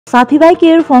साथीभाइ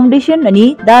care foundation अनि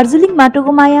दार्जिलिङ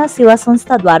माटोको माया सेवा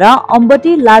संस्थाद्वारा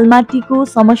अम्बटे लालमाटीको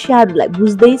समस्याहरूलाई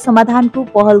बुझ्दै समाधानको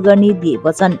पहल गर्ने दिए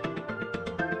वचन।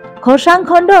 खरसाङ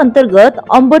खण्ड अन्तर्गत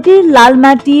अम्बटे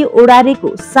लालमाटी ओडारेको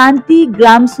शान्ति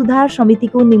ग्राम सुधार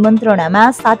समितिको निमन्त्रणामा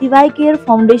साथीभाइ केयर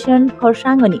फाउन्डेसन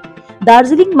खरसाङ अनि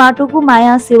दार्जिलिङ माटोको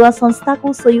माया सेवा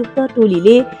संस्थाको संयुक्त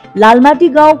टोलीले लालमाटी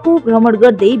गाउँको भ्रमण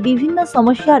गर्दै विभिन्न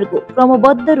समस्याहरूको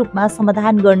क्रमबद्ध रूपमा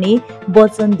समाधान गर्ने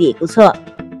वचन दिएको छ।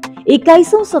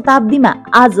 21औं शताब्दीमा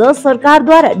आज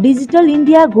सरकारद्वारा डिजिटल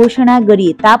इन्डिया घोषणा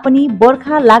गरिए तापनि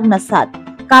बर्खा लाग्न साथ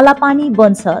कालापानी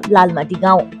बन्छ लालमाटी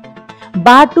गाउँ।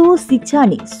 बाटो, शिक्षा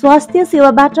अनि स्वास्थ्य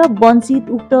सेवाबाट वञ्चित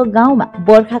उक्त गाउँमा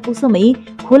बर्खाको समय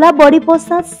खोला बढे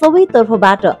पश्चात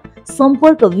सबैतर्फबाट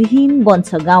सम्पर्कविहीन बन्छ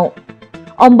गाउँ।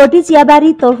 अम्बटे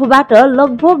चियाबारी तर्फबाट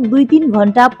लगभग 2-3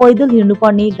 घण्टा पैदल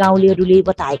हिँड्नुपर्ने गाउँलेहरूले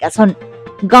बताएका छन्।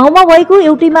 गाउँमा भएको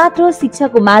एउटै मात्र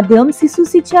शिक्षाको माध्यम शिशु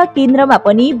शिक्षा केन्द्रमा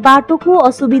पनि बाटोको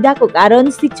असुविधाको कारण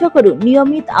शिक्षकहरू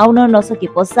नियमित आउन नसके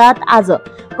पश्चात आज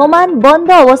कमान बन्द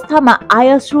अवस्थामा आय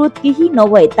स्रोत केही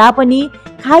नभए तापनि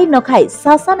खाइ नखाइ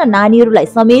सासाना नानीहरूलाई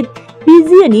समेत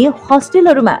पीजी अनि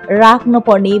हस्टेलहरूमा राख्न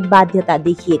पर्ने बाध्यता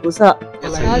देखिएको छ।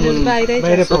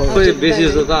 सबै बेसी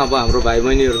जस्तो त अब हाम्रो भाइ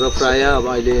बहिनीहरू त प्राय अब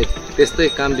अहिले त्यस्तै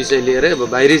काम विषय लिएर अब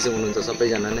बाहिरै हुनुहुन्छ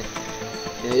सबैजना नै।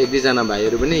 यहाँ 1-2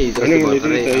 भाइहरू पनि 98%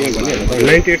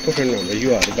 हाम्रो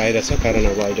युवाहरू बाहिर छ, कारण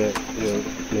अब अहिले यो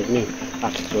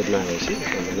आर्थिक स्रोतमा आएपछि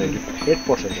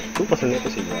 98% 2%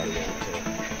 मात्रै युवाहरू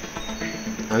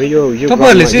हामी यो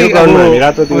तपाईहरुले चाहिँ हामी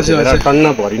रातो दिउँसो टन्न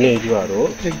भरिने युवाहरू हो।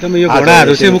 एकदमै यो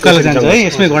घोडाहरू चाहिँ उकालो जान्छ है,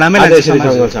 यसमै घोडामै लाग्छ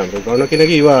जङ्गल छ हाम्रो गाउँमा,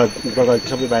 किनकि युवा बगाइत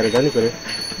सबै बाहिर जानै पर्यो।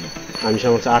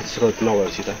 हामीसँग चाहिँ आर्थिक स्रोत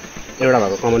नभएपछि त एउटा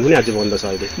भएको कमान पनि अझै बन्द छ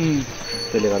अहिले।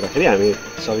 त्यसले गर्दाखेरि हामी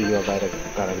सबै युवा बाहिर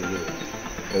कारणले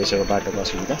हामीसँग बाटोको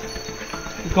असुविधा।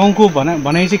 गाउँको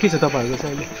भनाइ चाहिँ के छ तपाईँहरूको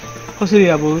चाहिँ अहिले कसरी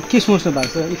अब के सोच्नु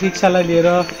भएको छ शिक्षालाई लिएर?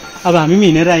 अब हामी पनि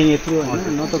हिँडेर आयौँ यत्रो होइन,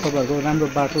 न त तपाईँहरूको राम्रो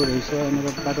बाटो रहेछ न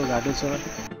त बाटोघाटो छ।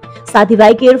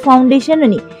 साथीभाइ केयर फाउन्डेसन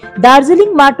अनि दार्जिलिङ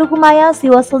माटोको माया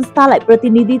सेवा संस्थालाई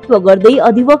प्रतिनिधित्व गर्दै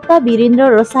अधिवक्ता वीरेन्द्र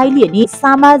रसाइली अनि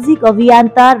सामाजिक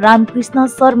अभियन्ता रामकृष्ण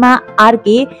शर्मा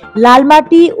आरके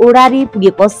लालमाटी ओडारे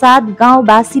पुगे पश्चात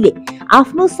गाउँवासीले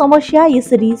आफ्नो समस्या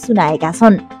यसरी सुनाएका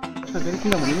छन्।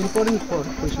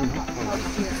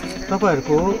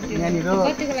 तपाईहरुको यहाँनिर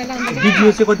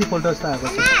भिडियो चाहिँ कतिपल्ट जस्तो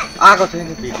आएको छैन?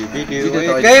 भिडियो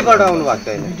एकैपल्ट आउनु भएको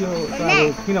छैन। भिडियो त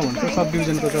अब किन भन्छ सब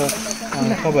डिभिजनको त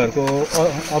तपाईहरुको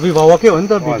अभिभावकै हो नि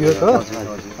त भिडियो त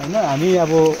हैन। हामी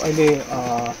अब अहिले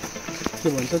के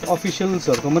भन्छ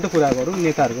अफिसियल्सहरुको मात्रै कुरा गरौँ,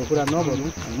 नेताहरूको कुरा नगरौँ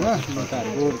हैन।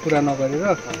 नेताहरूको कुरा नगरेर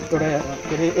एउटा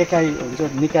के अरे एकाइ हुन्छ,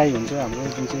 निकाय हुन्छ हाम्रो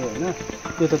जुन चाहिँ हैन,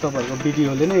 त्यो त तपाईहरुको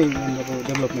भिडियोले नै यहाँको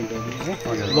डेभलपमेन्ट हेर्नु है।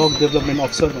 ब्लक डेभलपमेन्ट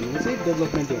अफिसर भनेको चाहिँ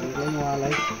डेभलपमेन्ट हेर्नुलाई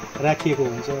उहाँलाई राखिएको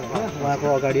हुन्छ हैन। उहाँको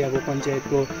अगाडि अब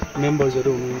पञ्चायतको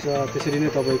मेम्बर्सहरू हुनुहुन्छ, त्यसरी नै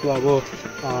तपाईँको अब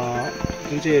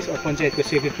जुन चाहिँ पञ्चायतको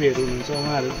सेक्रेटरीहरू हुनुहुन्छ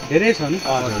उहाँहरू धेरै छन्।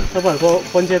 तपाईँहरूको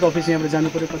पञ्चायत अफिस यहाँबाट जानु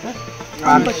पऱ्यो कता?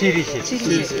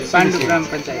 पाण्डु ग्राम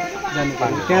पञ्चायत जानु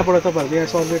पर्यो। त्यहाँबाट तपाईँहरूको यहाँ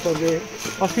सर्वे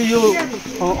अस्ति यो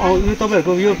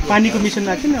तपाईँहरूको यो पानीको मिसन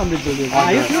राख्यो नि अमृतले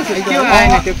आयो?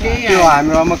 त्यो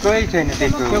हाम्रोमा कोही छैन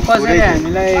त्यस्तो, त्यो कसैले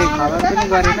हामीलाई खबर पनि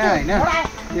गरेन होइन।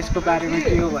 त्यसको बारेमा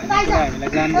के हो भन्ने कुरा हामीलाई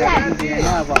जानकारी पनि दिएन।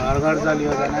 अब हर घर जल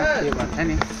योजना के भन्छ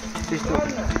नि त्यस्तो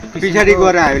पछाडि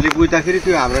गएर हामीले बुझ्दाखेरि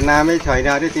त्यो हाम्रो नामै छैन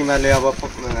अरे, तिमीहरूले अब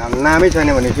हाम्रो नामै छैन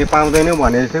भने चाहिँ पाउँदैनौ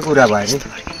भन्ने जस्तै कुरा भयो नि।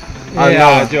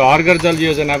 त्यो हर घर जल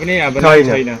योजना पनि अब नामै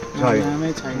छैन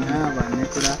भन्ने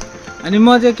कुरा। अनि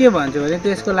म चाहिँ के भन्छु भने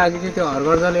त्यसको लागि चाहिँ त्यो हर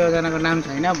घर जल योजनाको नाम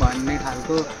छैन भन्ने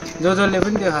खालको जसले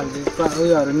पनि त्यो खालको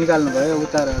उयोहरू निकाल्नु भयो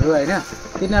उत्तरहरू होइन,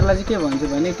 तिनीहरूलाई चाहिँ के भन्छु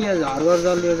भने के हर घर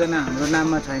जल योजना हाम्रो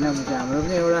नाममा छैन भने चाहिँ हाम्रो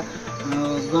पनि एउटा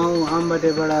गाउँ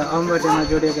अम्बटेमा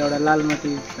जोडिएको एउटा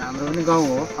लालमाटी हाम्रो पनि गाउँ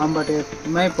हो,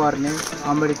 अम्बटेमै पर्ने,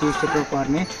 अम्बटे टी स्टेटमा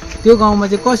पर्ने। त्यो गाउँमा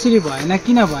चाहिँ कसरी भएन,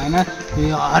 किन भएन?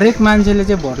 हरेक मान्छेले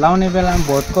चाहिँ भोट लाउने बेलामा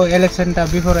भोटको इलेक्सन त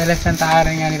बिफोर इलेक्सन त आएर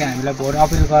यहाँनिर हामीलाई भोट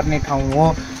अपिल गर्ने ठाउँ हो।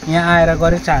 यहाँ आएर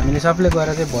गरेको छ हामीले सबले गएर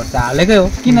चाहिँ भोट त हालेकै हो,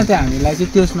 किन चाहिँ हामीलाई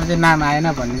चाहिँ त्यसमा चाहिँ नाम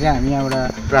आएन भन्ने चाहिँ हामी एउटा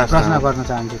प्रश्न गर्न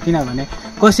चाहन्छौँ। किनभने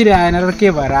कसरी आएन र के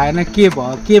भएर आएन, के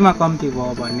भयो, केमा कम्ती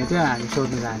भयो भन्ने चाहिँ हामी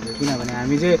सोध्न चाहन्छौँ। किनभने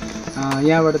हामी चाहिँ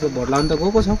यहाँबाट त भोट लाउनु त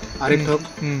गएको छौँ हरेक ठाउँ,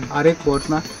 हरेक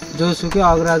भोटमा जोसुकै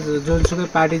अग्रज जुनसुकै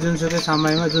पार्टी जुनसुकै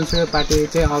समयमा जुनसुकै पार्टी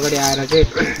चाहिँ अगाडि आएर चाहिँ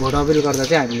भोट अपिल गर्दा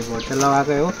चाहिँ हामीले भोट त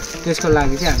लगाएकै हो। त्यसको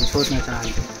लागि चाहिँ हामी सोध्न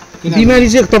चाहन्छौँ। बिमारी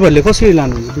चाहिँ तपाईँहरूले कसरी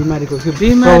लानुहुन्छ? बिमारीको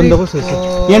प्रबन्ध कसरी छ?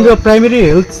 यहाँनिर प्राइमेरी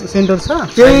हेल्थ सेन्टर छ?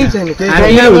 केही छैन।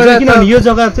 किनभने यो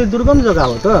जग्गा चाहिँ दुर्गम जग्गा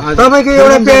हो त। तपाईँको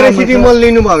एउटा प्यारासिटामोल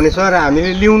लिनुभयो भने सर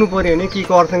हामीले ल्याउनु पर्यो भने कि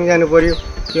खरसाङ जानु पर्यो,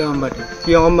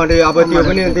 त्यो अम्बटे अब त्यो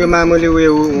पनि त्यो मामुली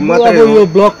उयो अब यो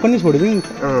ब्लक पनि छोडिदिउँ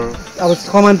अब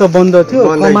कमान त बन्द थियो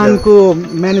कमानको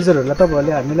म्यानेजरहरूलाई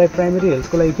तपाईँहरूले हामीलाई प्राइमेरी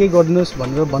हेल्थको लागि केही गरिदिनुहोस्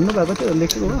भनेर भन्नुभएको थियो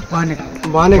लेखेको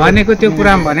भनेको त्यो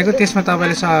कुरा भनेको त्यसमा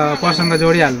तपाईँले प्रसङ्ग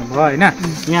जोडिहाल्नु भयो होइन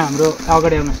यहाँ हाम्रो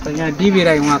अगाडि आउनुहोस् त यहाँ डिबी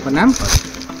राई उहाँको नाम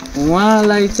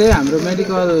उहाँलाई चाहिँ हाम्रो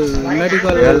मेडिकल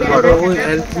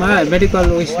हेल्थमा मेडिकल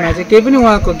उयसमा चाहिँ केही पनि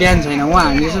उहाँको ज्ञान छैन उहाँ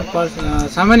हामी जस्तो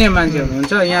सामान्य मान्छेहरू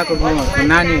हुन्छ यहाँको गाउँहरूको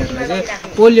नानीहरूलाई चाहिँ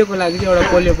पोलियोको लागि चाहिँ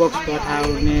एउटा पोलियो बक्स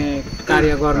पठाउने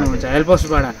कार्य गर्नुहुन्छ हेल्प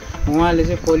पोस्टबाट उहाँले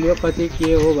चाहिँ पोलियो कति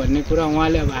के हो भन्ने कुरा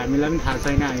उहाँले अब हामीलाई पनि थाहा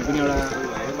छैन हामी पनि एउटा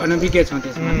अनभिज्ञ छौँ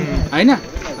त्यसमा होइन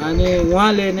अनि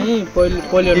उहाँले नै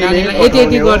पोलियो नानीलाई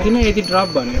यति गरिदिनु यति ड्रप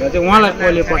भनेर चाहिँ उहाँलाई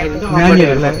पोलियो पठाइदिन्छ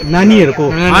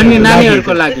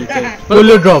नानीहरूको लागि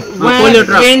पोलियो ड्रप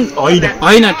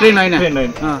होइन ट्रेन होइन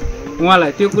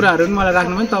उहाँलाई त्यो कुराहरू पनि मलाई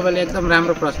राख्नु पनि तपाईँले एकदम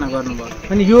राम्रो प्रश्न गर्नुभयो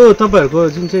अनि यो तपाईँहरूको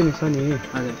जुन चाहिँ छ नि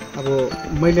अब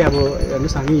मैले अब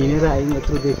हेर्नुहोस् हामी हिँडेर आयौँ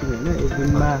यत्रो देख्यौँ होइन एक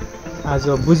दिनमा आज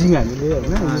बुझ्यौँ हामीले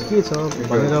होइन के छ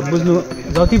भनेर बुझ्नु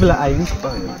जति बेला आयौँ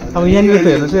अब यहाँनिर त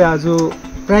हेर्नुहोस् है आज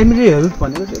प्राइमेरी हेल्थ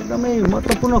भनेको चाहिँ एकदमै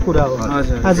महत्त्वपूर्ण कुरा हो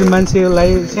आज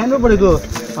मान्छेलाई सानोबडेको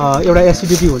एउटा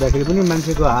एसिडिटी हुँदाखेरि पनि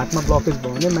मान्छेको हार्टमा ब्लकेज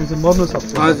भयो भने मान्छे मर्नु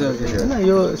सक्छ होइन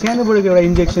यो सानोबडेको एउटा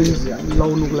इन्जेक्सन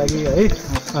लाउनुको लागि है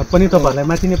पनि तपाईँहरूलाई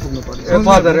माथि नै पुग्नु पर्छ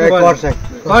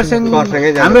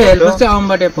हाम्रो हेल्थ चाहिँ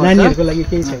अम्बटे नानीहरूको लागि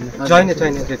केही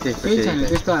छैन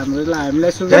त्यस्तो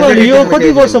हामीलाई यो कति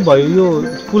वर्ष भयो यो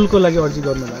पुलको लागि अर्जी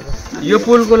गर्नु भएको यो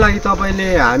पुलको लागि तपाईँले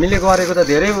हामीले गरेको त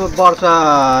धेरै वर्ष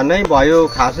नै भयो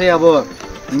खासै अब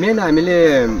मेन हामीले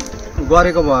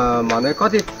गरेको भने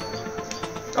कति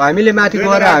हामीले माथि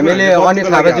गएर हामीले अनित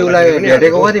थापाज्यूलाई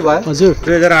भेटेको कति भयो हजुर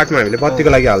 2008 मा हामीले बत्तीको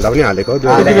लागि हाल्दा पनि हालेको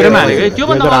त्यहाँदेखि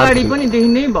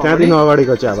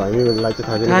अगाडिको चाहिँ अब हामीलाई चाहिँ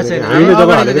थाहा छैन हामीले जब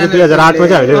हालेको 2008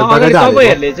 मा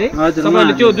चाहिँ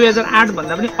हामीले त्यो 2008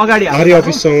 भन्दा पनि अगाडि हारे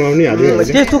अफिससँग पनि हाल्यो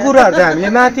त्यस्तो कुराहरू चाहिँ हामीले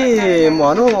माथि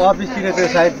भनौँ अफिसतिर चाहिँ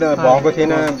सायद भएको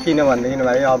थिएन किनभनेदेखि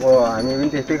भाइ अब हामी पनि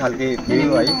त्यस्तै खालके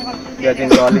थियो है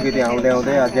त्यहाँदेखि अलिकति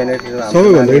आउँदै जेनेरेसन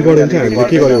सबैभन्दा इम्पोर्टेन्ट चाहिँ हामीले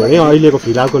के गर्यौँ भने अहिलेको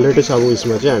फिलहालको लेटेस्ट अब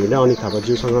उसमा चाहिँ हामीले अनित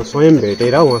थापाज्यूसँग स्वयं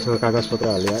भेटेर उहाँसँग कागजपत्र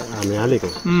हामी हालेको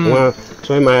उहाँ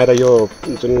स्वयं आएर यो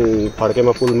जुन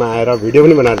फड्केमा पुलमा आएर भिडियो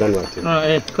पनि बनाएर जानुभएको थियो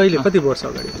कहिले कति वर्ष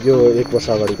अगाडि यो 1 वर्ष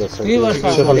अगाडिको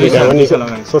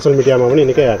सोसियल मिडियामा पनि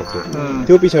निकै आएको थियो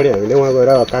त्यो पछाडि हामीले उहाँ गएर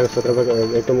कागजपत्रको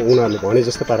एकदम उनीहरूले भने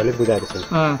जस्तो पाराले बुझाएको छौँ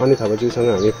अनित थापाज्यूसँग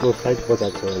हामी प्रुफ साइट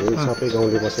बजाएको छौँ हामी सबै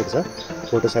गाउँले बसेको छ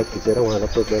फोटो साइट खिचेर उहाँलाई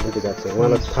प्रुफ पनि बुझाएको छ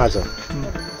उहाँलाई थाहा छ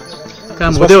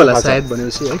काम हुँदै होला सायद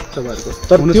भनेपछि है तपाईँहरूको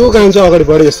तर त्यो काम चाहिँ अगाडि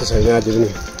बढे जस्तो छैन आज पनि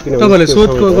तपाईँले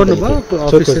सोधखोज गर्नुभयो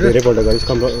धेरैपल्ट गरेँ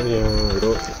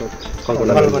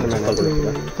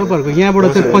तपाईँहरूको यहाँबाट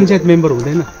चाहिँ पञ्चायत मेम्बर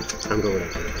हुँदैन हाम्रोबाट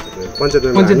पञ्चायत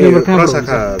मेम्बर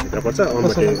शाखाभित्र पर्छ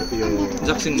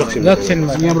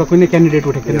यहाँबाट कुनै क्यान्डिडेट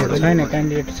उठेको छैन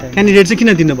क्यान्डिडेट चाहिँ किन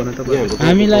दिनु भन तपाईँ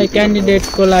हामीलाई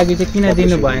क्यान्डिडेटको लागि चाहिँ किन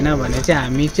दिनु भएन भने चाहिँ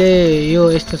हामी चाहिँ यो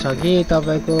यस्तो छ कि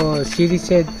तपाईँको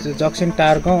सिरिसे जक्सन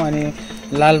टारगाउँ अनि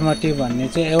लालमटी भन्ने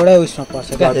चाहिँ एउटै उयसमा पर्छ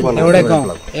क्या एउटै गाउँ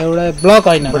एउटै ब्लक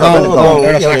होइन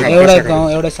एउटै गाउँ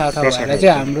एउटै शाखा भएर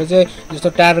चाहिँ हाम्रो चाहिँ जस्तो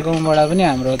टार गाउँबाट पनि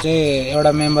हाम्रो चाहिँ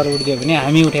एउटा मेम्बर उठ्दियो भने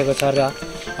हामी उठेको छ र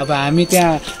अब हामी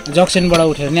त्यहाँ जक्सनबाट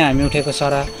उठ्यो भने हामी उठेको छ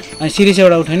र अनि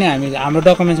सिरिसबाट उठ्यो भने हामी हाम्रो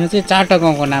डकुमेन्ट्समा चाहिँ 4टा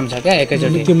गाउँको नाम छ क्या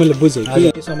एकैचोटि त्यो मैले बुझेँ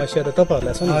कि समस्या त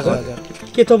तपाईँहरूलाई छ नि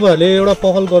के तपाईँहरूले एउटा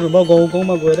पहल गर्नुभयो गाउँ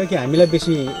गाउँमा गएर कि हामीलाई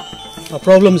बेसी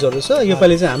प्रब्लम्सहरू छ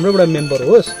योपालि चाहिँ हाम्रोबाट मेम्बर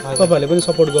होस् तपाईँहरूले पनि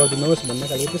सपोर्ट गरिदिनुहोस् भन्ने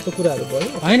खालको त्यस्तो कुराहरू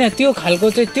भयो होइन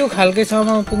त्यो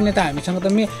खालकेसम्म पुग्ने त हामीसँग त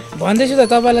भन्दैछु त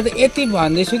तपाईँलाई त यति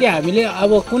भन्दैछु कि हामीले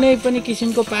अब कुनै पनि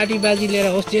किसिमको पार्टीबाजी लिएर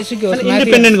होस् जेसुकै होस्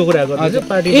इन्डिपेन्डेन्टको कुरा गर्नु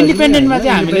पार्टी इन्डिपेन्डेन्टमा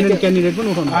चाहिँ हामीले क्यान्डिडेट पनि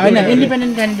उठाउनु होइन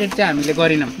इन्डिपेन्डेन्ट क्यान्डिडेट चाहिँ हामीले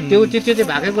गरेनौँ त्यो चाहिँ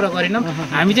भएकै कुरा गरेनौँ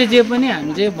हामी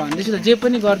चाहिँ भन्दैछु त जे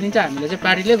पनि गरिदिन्छ हामीले चाहिँ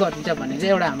पार्टीले गरिदिन्छ भन्ने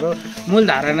चाहिँ एउटा हाम्रो मूल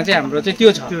धारणा चाहिँ हाम्रो चाहिँ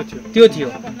त्यो थियो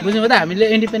बुझ्नुभयो त हामीले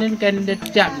इन्डिपेन्डेन्ट क्यान्डिडेट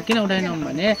चाहिँ हामीले किन उठाएनौँ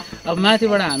भने अब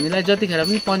माथिबाट हामीलाई जतिखेर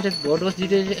पनि पञ्चायत भोट होस्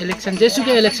जिटिए इलेक्सन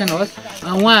जेसुकै इलेक्सन होस्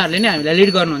उहाँहरूले नै हामीलाई लिड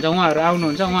गर्नुहुन्छ उहाँहरू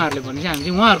आउनुहुन्छ उहाँहरूले भनेपछि हामी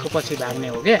चाहिँ उहाँहरूको पछि भाग्ने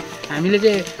हो क्या हामीले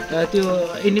चाहिँ त्यो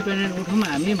इन्डिपेन्डेन्ट उठौँ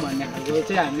हामी भन्ने खालको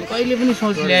चाहिँ हामीले कहिले पनि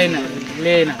सोच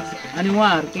ल्याएन अनि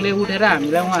उहाँहरूले उठेर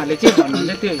हामीलाई उहाँहरूले के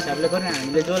भन्नुहुन्छ त्यो हिसाबले गरेर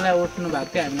हामीले जसलाई उठ्नु भएको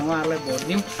थियो हामीले उहाँहरूलाई भोट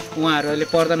दियौँ उहाँहरूले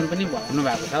प्रदान पनि भन्नु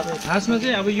भएको छ खासमा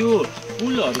चाहिँ अब यो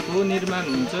पुलहरूको निर्माण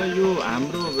हुन्छ यो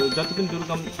हाम्रो जति पनि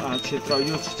दुर्गम क्षेत्र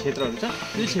यो क्षेत्रहरू छ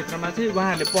यो क्षेत्रमा चाहिँ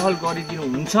उहाँहरूले पहल गरिदिनु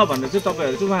हुन्छ भनेर चाहिँ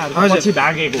तपाईँहरू चाहिँ उहाँहरूको पछि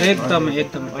भागेको एकदम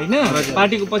होइन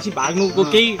पार्टीको पछि भाग्नुको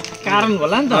केही कारण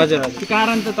होला नि त त्यो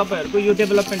कारण त तपाईँहरूको यो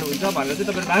डेभलपमेन्ट हुन्छ भनेर चाहिँ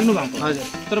तपाईँहरू भाग्नु भएको हजुर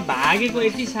तर भागेको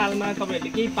 80 सालमा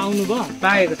तपाईँहरूले केही पाउनु भयो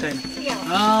पाएको छैन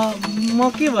म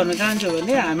के भन्न चाहन्छु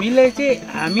भने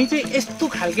हामी चाहिँ यस्तो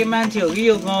खालके मान्छे हो कि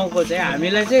यो गाउँको चाहिँ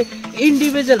हामीलाई चाहिँ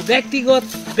इन्डिभिजुअल व्यक्तिगत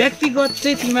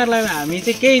चाहिँ तिमीहरूलाई हामी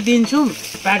चाहिँ केही दिन्छौँ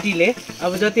पार्टीले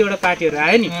अब जतिवटा पार्टीहरू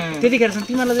आयो नि त्यतिखेरसम्म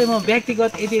तिमीहरूलाई चाहिँ म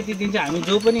व्यक्तिगत यति दिन्छु हामी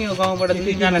जो पनि यो गाउँबाट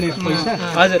 3 जना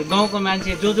हजुर गाउँको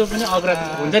मान्छे जो पनि अग्रज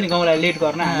हुन्छ नि गाउँलाई लिड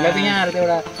गर्न हामीलाई त यहाँ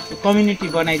एउटा कम्युनिटी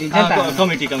बनाइदिन्छ नि त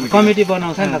कमिटी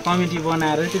बनाउँछ नि त कमिटी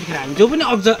बनाएर त्यतिखेर हामी जो पनि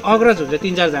अग्रज हुन्छ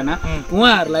 3-4 जना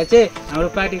उहाँहरूलाई चाहिँ हाम्रो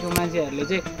पार्टीको मान्छेहरूले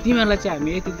चाहिँ तिमीहरूलाई चाहिँ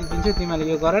हामी यति दिन्छौँ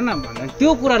तिमीहरूले यो गर न भनेर त्यो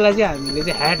कुरालाई चाहिँ हामीले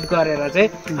चाहिँ ह्याड गरेर चाहिँ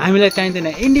हामीलाई चाहिँदैन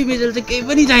इन्डिभिजुअल चाहिँ केही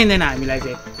पनि चाहिँदैन हामीलाई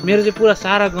चाहिँ मेरो चाहिँ पुरा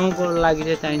सारा गाउँको लागि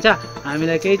चाहिँ चाहिन्छ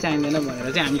हामीलाई केही चाहिँदैन भनेर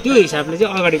चाहिँ हामी त्यो हिसाबले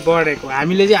चाहिँ अगाडि बढेको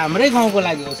हामीले चाहिँ हाम्रै गाउँको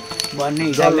लागि होस् भन्ने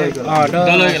हिसाबले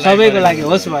सबैको लागि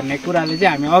होस् भन्ने कुराले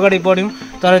चाहिँ हामी अगाडि बढ्यौँ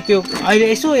तर त्यो अहिले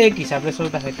यसो एक हिसाबले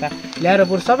सोच्दाखेरि त ल्याएर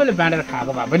बरु सबैले बाँडेर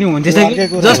खाएको भए पनि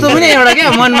हुन्थ्यो जस्तो पनि एउटा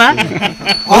क्या मनमा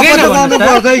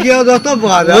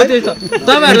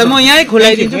तपाईँहरूलाई म यहीँ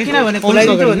खुलाइदिन्छु किनभने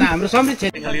खुलाइदिन्छु भन्दा हाम्रो समृद्ध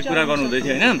क्षेत्र कुरा गर्नु हुँदै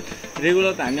थियो होइन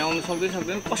रेगुलर त हामी आउनु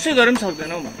सक्दैन कसै गरेर पनि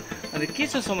सक्दैनौँ अन्त के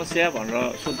छ समस्या भनेर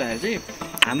सोद्धाखेरि चाहिँ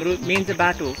हाम्रो मेन चाहिँ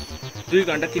बाटो 2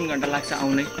 घन्टा 3 घन्टा लाग्छ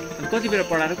आउनै अनि कति बेला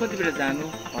पढाएर कति बेला जानु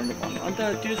भन्नु अन्त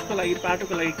त्यसको लागि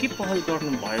बाटोको लागि के पहल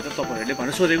गर्नुभयो त तपाईँहरूले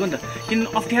भनेर सोधेको नि त किन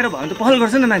अप्ठ्यारो भयो भने त पहल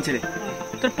गर्छ नि त मान्छेले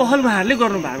तर पहल उहाँहरूले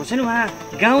गर्नु भएको छैन उहाँ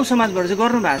गाउँ समाजबाट चाहिँ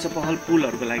गर्नु भएको छ पहल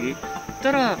पुलहरूको लागि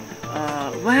तर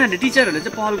उहाँहरूले टिचरहरूले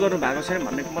चाहिँ पहल गर्नु भएको छैन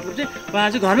भन्ने मतलब चाहिँ उहाँ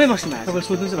चाहिँ घरमै बस्नु भएको छ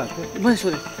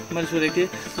मैले सोधेको थिएँ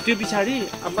त्यो पछाडि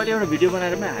अब मैले एउटा भिडियो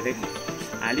बनाएर पनि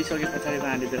हालिसके पछाडि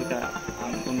उहाँले बेलुका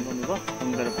फोन गर्नुभयो फोन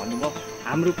गरेर भन्नुभयो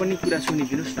हाम्रो पनि कुरा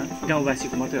सुनिदिनुहोस् न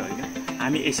गाउँवासीको मात्रै होइन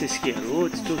हामी एसएसकेहरू हो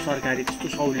त्यस्तो सरकारी त्यस्तो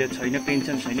सहुलियत छैन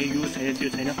पेन्सन छैन यो छैन त्यो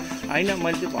छैन होइन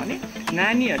मैले चाहिँ भने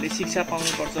नानीहरूले शिक्षा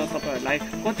पाउनुपर्छ तपाईँहरूलाई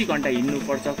कति घन्टा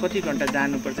हिँड्नुपर्छ कति घन्टा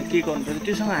जानुपर्छ के गर्नुपर्छ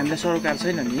त्योसँग हामीलाई सरोकार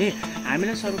छैन नि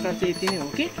हामीलाई सरोकार चाहिँ यति नै हो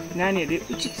कि नानीहरूले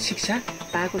उचित शिक्षा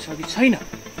पाएको छ कि छैन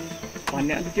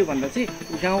भन्ने अन्त त्योभन्दा चाहिँ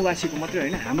गाउँवासीको मात्रै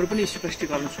होइन हाम्रो पनि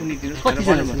स्पष्टीकरण सुनिदिनुहोस्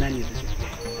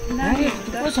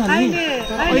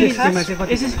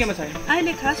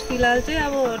अहिले खास फिलहाल चाहिँ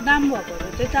अब नाम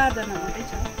भएकोहरू चाहिँ 4 जना मात्रै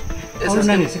छ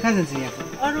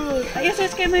अरू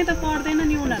एसएसकेमै त पढ्दैन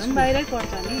नि उनीहरू पनि बाहिरै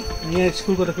पढ्छ नि यहाँ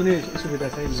स्कुलको त कुनै सुविधा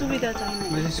छैन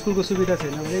स्कुलको सुविधा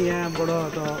छैन भने यहाँबाट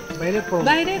त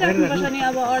बाहिरै राख्नुपर्छ नि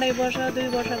अब 2.5 वर्ष 2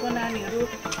 वर्षको नानीहरू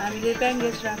हामीले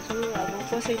प्याङ्गेज राख्छु अब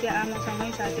कसै चाहिँ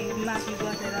आमासँगै साथी माथि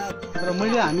बसेर तर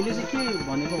हामीले चाहिँ के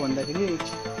भनेको भन्दाखेरि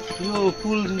यो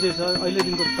पुल जुन चाहिँ छ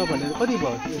अहिलेदेखिको तपाईँहरूले कति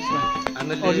भयो यसमा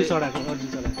अर्जी चढाएको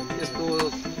यस्तो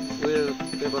उयो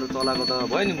पेपर चलाएको त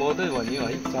भयो नि बहुतै भयो नि है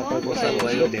 4-5 वर्ष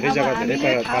भयो धेरै जग्गा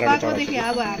धेरै पाएकोदेखि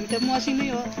अब हामी त मसिनै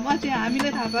हो हामीले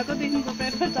थाहा पाएकोदेखिको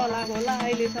पेपर चलाएको होला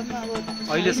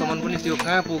अहिलेसम्म पनि त्यो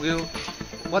कहाँ पुग्यो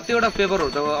कतिवटा पेपरहरू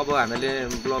त अब हामीले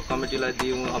ब्लक कमिटीलाई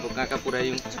दियौँ अब कहाँ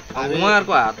पुर्यायौँ अब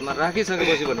उहाँहरूको हातमा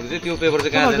राखिसकेपछि भनेको चाहिँ त्यो पेपर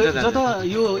चाहिँ कहाँ जान्छ जता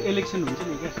यो इलेक्सन हुन्छ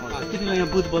नि क्या त्यति बेला यहाँ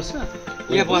बुथ बस्छ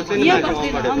यहाँ बस्दैन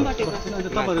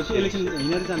तपाईँहरू चाहिँ इलेक्सन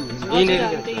हिँडेर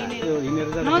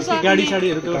जानुहुन्छ गाडी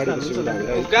साडीहरू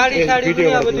गाडी साडी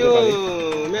पनि अब त्यो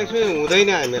म्याक्सिमम हुँदैन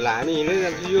हामीलाई हामी हिँडेर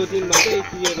जान्छौँ यो दिनमा चाहिँ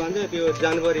के भन्छ त्यो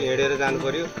जानु पर्यो हिँडेर जानु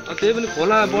पर्यो त्यही पनि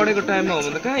खोला बढेको टाइममा हो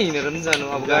भने त कहाँ हिँडेर पनि जानु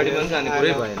अब गाडीमा पनि जाने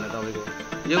कुरै भएन तपाईँको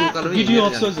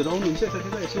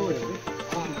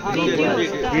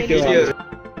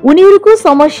उनीहरूको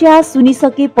समस्या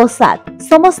सुनिसके पश्चात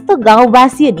समस्त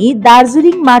गाउँवासी अनि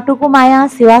दार्जिलिङ माटोको माया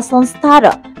सेवा संस्था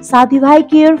र साथीभाइ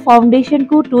केयर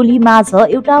फाउन्डेसनको टोली माझ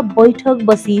एउटा बैठक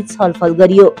बसी छलफल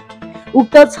गरियो।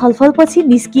 उक्त छलफलपछि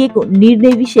निस्किएको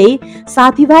निर्णय विषय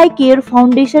साथीभाइ केयर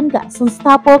फाउन्डेसनका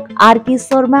संस्थापक आरके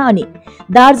शर्मा अनि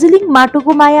दार्जिलिङ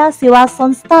माटोको माया सेवा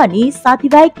संस्था अनि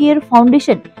साथीभाइ केयर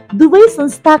फाउन्डेसन दुवै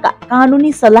संस्थाका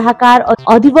कानुनी सल्लाहकार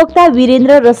अधिवक्ता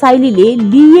वीरेन्द्र रसाइलीले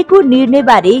लिएको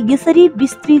निर्णयबारे यसरी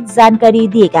विस्तृत जानकारी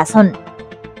दिएका छन्।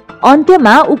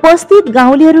 अन्त्यमा उपस्थित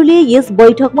गाउँलेहरूले यस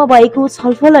बैठकमा भएको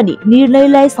छलफल अनि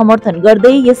निर्णयलाई समर्थन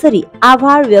गर्दै यसरी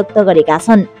आभार व्यक्त गरेका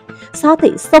छन्।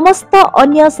 साथै समस्त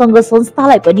अन्य संघ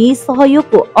संस्थालाई पनि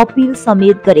सहयोगको अपील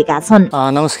समेत गरेका छन्।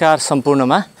 नमस्कार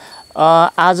सम्पूर्णमा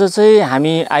आज चाहिँ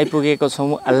हामी आइपुगेको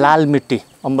छौँ लालमिट्टी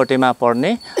अम्बटेमा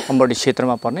पर्ने अम्बटे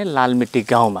क्षेत्रमा पर्ने लालमिट्टी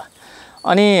गाउँमा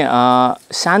अनि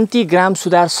शान्ति ग्राम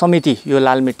सुधार समिति यो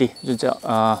लालमिट्टी जुन चाहिँ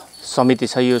समिति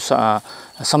छ यो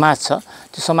समाज छ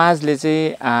त्यो समाजले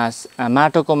चाहिँ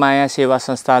माटोको माया सेवा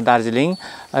संस्था दार्जिलिङ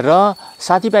र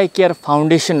साथीभाइ केयर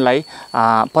फाउन्डेसनलाई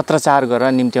पत्रचार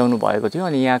गरेर निम्त्याउनु भएको थियो।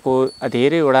 अनि यहाँको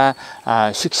धेरैवटा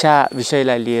शिक्षा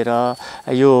विषयलाई लिएर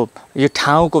यो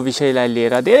ठाउँको विषयलाई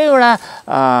लिएर धेरैवटा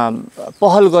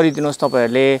पहल गरिदिनुहोस्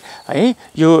तपाईँहरूले है,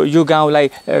 यो गाउँलाई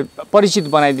परिचित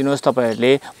बनाइदिनुहोस्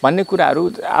तपाईँहरूले भन्ने कुराहरू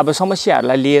अब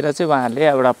समस्याहरूलाई लिएर चाहिँ उहाँहरूले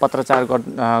एउटा पत्रचार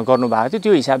गर्नुभएको थियो।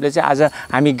 त्यो हिसाबले चाहिँ आज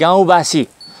हामी गाउँवासी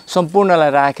सम्पूर्णलाई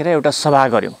राखेर एउटा सभा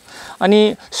गऱ्यौँ।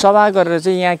 अनि सभा गरेर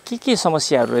चाहिँ यहाँ के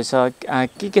समस्याहरू रहेछ,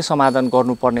 के समाधान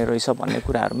गर्नुपर्ने रहेछ भन्ने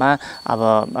कुराहरूमा अब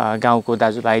गाउँको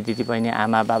दाजुभाइ दिदीबहिनी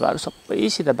आमा बाबाहरू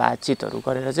सबैसित बातचितहरू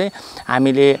गरेर चाहिँ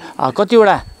हामीले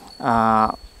कतिवटा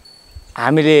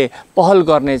हामीले पहल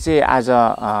गर्ने चाहिँ आज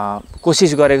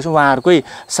कोसिस गरेको छौँ। उहाँहरूकै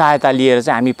सहायता लिएर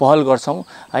चाहिँ हामी पहल गर्छौँ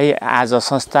है। आज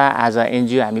संस्था, आज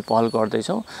एनजिओ हामी पहल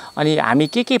गर्दैछौँ। अनि हामी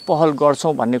के पहल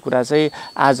गर्छौँ भन्ने कुरा चाहिँ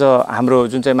आज हाम्रो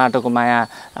जुन चाहिँ माटोको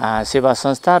माया सेवा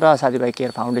संस्था र साथीभाइ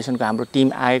केयर फाउन्डेसनको हाम्रो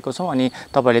टिम आएको छौँ। अनि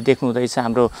तपाईँहरूले देख्नुहुँदैछ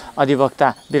हाम्रो अधिवक्ता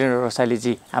वीरेन्द्र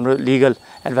रसाइलीजी हाम्रो लिगल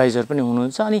एडभाइजर पनि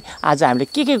हुनुहुन्छ। अनि आज हामीले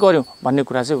के गर्यौँ भन्ने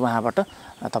कुरा चाहिँ उहाँबाट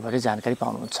तपाईँहरूले जानकारी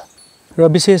पाउनुहुन्छ। र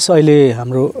विशेष अहिले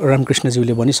हाम्रो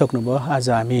रामकृष्णज्यूले भनिसक्नुभयो, आज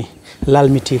हामी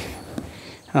लालमिटी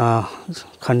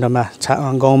खण्डमा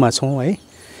गाउँमा छौँ है।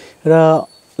 र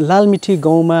लालमिटी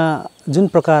गाउँमा जुन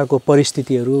प्रकारको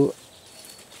परिस्थितिहरू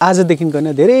आजदेखिको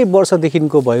होइन धेरै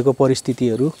वर्षदेखिको भएको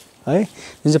परिस्थितिहरू है,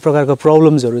 जुन चाहिँ प्रकारको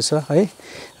प्रब्लम्सहरू छ है।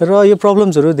 र यो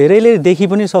प्रब्लम्सहरू धेरैले देखि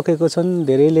पनि सकेको छन्,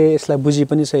 धेरैले यसलाई बुझि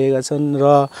पनि सकेका छन्।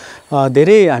 र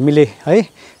धेरै हामीले है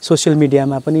सोसियल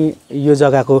मिडियामा पनि यो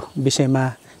जग्गाको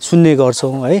विषयमा सुन्ने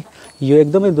गर्छौँ है। यो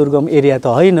एकदमै दुर्गम एरिया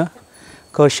त होइन,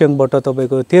 कर्सियोङबाट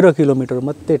तपाईँको 13 किलोमिटर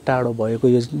मात्रै टाढो भएको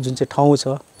यो जुन चाहिँ ठाउँ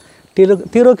छ,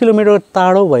 13 किलोमिटर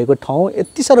टाढो भएको ठाउँ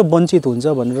यति साह्रो वञ्चित हुन्छ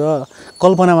भनेर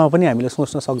कल्पनामा पनि हामीले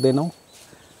सोच्न सक्दैनौँ।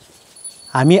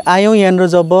 हामी आयौँ यहाँनिर,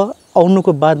 जब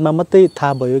आउनुको बादमा मात्रै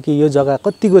थाहा भयो कि यो जग्गा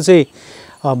कतिको चाहिँ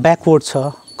ब्याकवर्ड छ,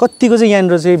 कतिको चाहिँ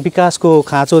यहाँनिर चाहिँ विकासको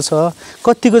खाँचो छ,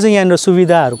 कतिको चाहिँ यहाँनिर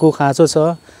सुविधाहरूको खाँचो छ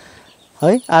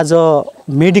है। आज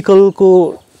मेडिकलको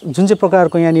जुन चाहिँ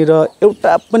प्रकारको यहाँनिर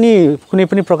एउटा पनि कुनै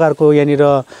पनि प्रकारको यहाँनिर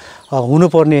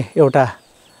हुनुपर्ने एउटा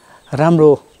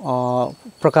राम्रो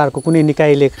प्रकारको कुनै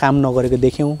निकायले काम नगरेको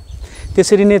देख्यौँ।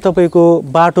 त्यसरी नै तपाईँको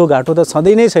बाटोघाटो त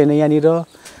छँदै नै छैन यहाँनिर।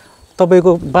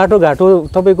 तपाईँको बाटोघाटो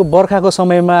तपाईँको बर्खाको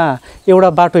समयमा एउटा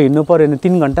बाटो हिँड्नु पऱ्यो भने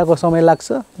 3 घन्टाको समय लाग्छ,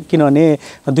 किनभने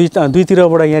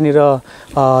दुईतिरबाट यहाँनिर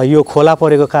यो खोला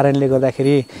परेको कारणले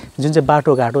गर्दाखेरि जुन चाहिँ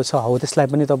बाटोघाटो छ हो त्यसलाई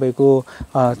पनि तपाईँको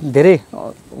धेरै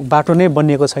बाटो नै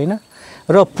बनिएको छैन।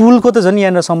 र पुलको त झन्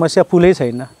यहाँनिर समस्या, पुलै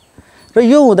छैन। र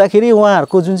यो हुँदाखेरि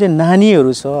उहाँहरूको जुन चाहिँ नानीहरू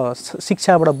छ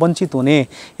शिक्षाबाट वञ्चित हुने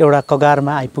एउटा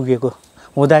कगारमा आइपुगेको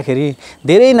हुँदाखेरि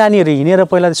धेरै नानीहरू हिँडेर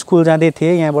पहिला स्कुल जाँदै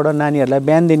थिए, यहाँबाट नानीहरूलाई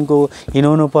बिहानदेखिको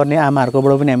हिँडाउनु पर्ने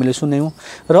आमाहरूकोबाट पनि हामीले सुन्यौँ।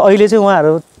 र अहिले चाहिँ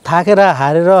उहाँहरू थाकेर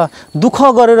हारेर दुःख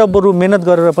गरेर बरु मेहनत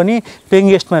गरेर पनि पेइङ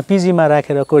गेस्टमा पिजीमा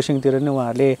राखेर कोर्सिङतिर नै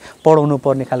उहाँहरूले पढाउनु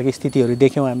पर्ने खालको स्थितिहरू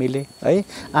देख्यौँ हामीले है।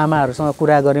 आमाहरूसँग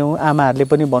कुरा गऱ्यौँ, आमाहरूले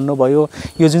पनि भन्नुभयो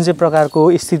यो जुन चाहिँ प्रकारको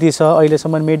स्थिति छ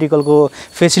अहिलेसम्म मेडिकलको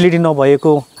फेसिलिटी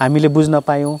नभएको हामीले बुझ्न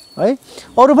पायौँ है।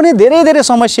 अरू पनि धेरै धेरै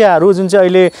समस्याहरू जुन चाहिँ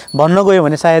अहिले भन्न गयो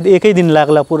भने सायद एकै दिन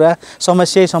लाग्ला, पुरा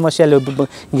समस्याले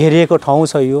घेरिएको ठाउँ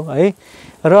छ यो है।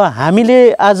 र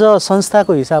हामीले आज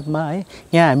संस्थाको हिसाबमा है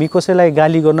यहाँ हामी कसैलाई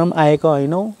गाली गर्न पनि आएको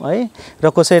होइनौँ है, र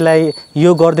कसैलाई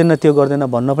यो गर्दैन त्यो गर्दैन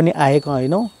भन्न पनि आएको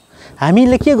होइनौँ।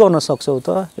 हामीले के गर्न सक्छौँ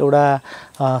त,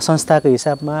 एउटा संस्थाको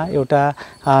हिसाबमा एउटा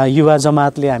युवा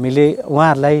जमातले हामीले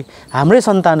उहाँहरूलाई हाम्रै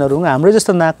सन्तानहरू, हाम्रै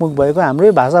जस्तो नाकमुख भएको, हाम्रै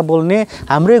भाषा बोल्ने,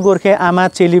 हाम्रै गोर्खे आमा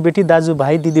चेलीबेटी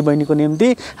दाजुभाइ दिदीबहिनीको निम्ति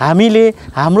हामीले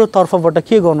हाम्रो तर्फबाट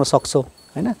के गर्न सक्छौँ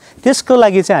हैन। त्यसको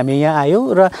लागि चाहिँ हामी यहाँ आयौँ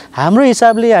र हाम्रो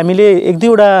हिसाबले हामीले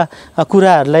 1-2वटा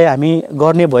कुराहरूलाई हामी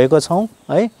गर्ने भएको छौँ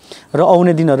है। र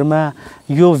आउने दिनहरूमा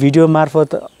यो भिडियो मार्फत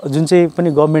जुन चाहिँ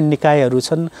पनि गभर्नमेन्ट निकायहरू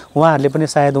छन् उहाँहरूले पनि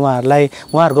सायद उहाँहरूलाई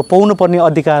उहाँहरूको पाउनुपर्ने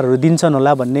अधिकारहरू दिन्छन्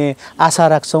होला भन्ने आशा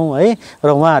राख्छौँ है। र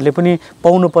उहाँहरूले पनि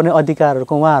पाउनुपर्ने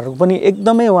अधिकारहरूको उहाँहरूको पनि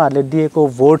एकदमै उहाँहरूले दिएको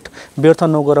भोट व्यर्थ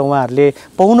नगरेर उहाँहरूले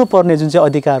पाउनुपर्ने जुन चाहिँ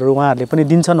अधिकारहरू उहाँहरूले पनि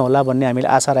दिन्छन् होला भन्ने हामीले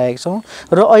आशा राखेका छौँ।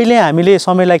 र अहिले हामीले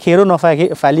समयलाई खेरो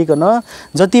नफालिकन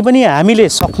जति पनि हामीले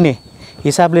सक्ने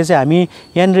हिसाबले चाहिँ हामी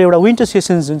यहाँनिर एउटा विन्टर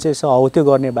सेसन्स जुन चाहिँ छ हो त्यो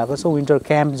गर्ने भएको छ, विन्टर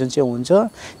क्याम्प जुन चाहिँ हुन्छ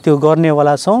त्यो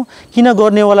गर्नेवाला छौँ। किन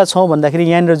गर्नेवाला छौँ भन्दाखेरि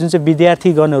यहाँनिर जुन चाहिँ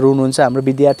विद्यार्थीगणहरू हुनुहुन्छ, हाम्रो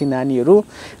विद्यार्थी नानीहरू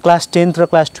क्लास 10 र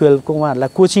क्लास 12 को उहाँहरूलाई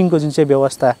कोचिङको जुन चाहिँ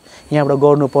व्यवस्था यहाँबाट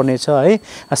गर्नुपर्ने छ है।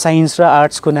 साइन्स र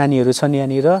आर्ट्सको नानीहरू छन्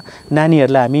यहाँनिर,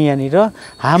 नानीहरूलाई हामी यहाँनिर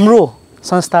हाम्रो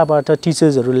संस्थाबाट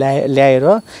टिचर्सहरू ल्याएर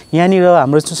यहाँनिर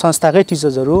हाम्रो संस्थाकै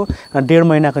टिचर्सहरू 1.5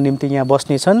 महिनाको निम्ति यहाँ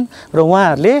बस्नेछन् र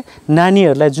उहाँहरूले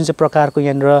नानीहरूलाई जुन चाहिँ प्रकारको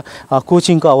यहाँनिर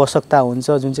कोचिङको आवश्यकता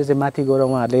हुन्छ जुन चाहिँ माथि गएर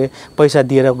उहाँहरूले पैसा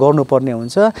दिएर गर्नुपर्ने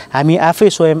हुन्छ हामी आफै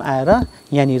स्वयं आएर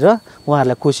यहाँनिर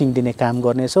उहाँहरूलाई कोचिङ दिने काम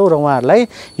गर्नेछौँ र उहाँहरूलाई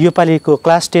योपालिको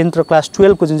क्लास 10 र क्लास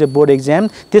 12 को जुन चाहिँ बोर्ड एक्जाम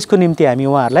त्यसको निम्ति हामी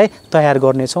उहाँहरूलाई तयार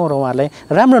गर्नेछौँ र उहाँहरूलाई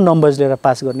राम्रो नम्बर्स लिएर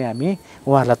पास गर्ने हामी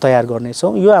उहाँहरूलाई तयार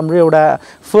गर्नेछौँ। यो हाम्रो एउटा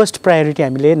फर्स्ट प्रायोरिटी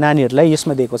हामीले नानीहरूलाई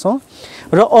यसमा दिएको छौँ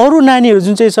र अरू नानीहरू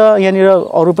जुन चाहिँ छ यहाँनिर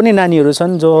अरू पनि नानीहरू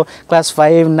छन् जो क्लास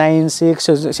 5, 9,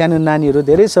 6 सानो नानीहरू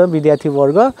धेरै छ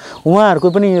विद्यार्थीवर्ग उहाँहरूको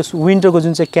पनि यस विन्टरको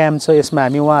जुन चाहिँ क्याम्प छ यसमा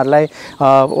हामी उहाँहरूलाई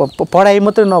पढाइ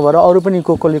मात्रै नभएर अरू पनि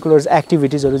कोकरिकुलर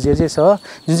एक्टिभिटिजहरू जे छ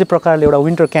जुन चाहिँ प्रकारले एउटा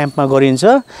विन्टर क्याम्पमा गरिन्छ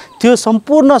त्यो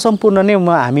सम्पूर्ण नै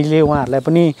हामीले उहाँहरूलाई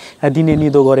पनि दिने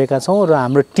निधो गरेका छौँ र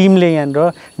हाम्रो टिमले यहाँनिर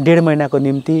 1.5 महिनाको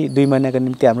निम्ति 2 महिनाको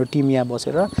निम्ति हाम्रो टिम यहाँ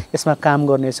बसेर यसमा काम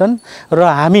गर्नेछन् र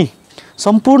हामी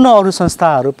सम्पूर्ण अरू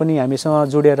संस्थाहरू पनि हामीसँग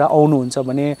जोडेर आउनुहुन्छ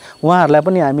भने उहाँहरूलाई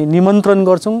पनि हामी निमन्त्रण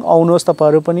गर्छौँ आउनुहोस्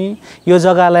तपाईहरु पनि यो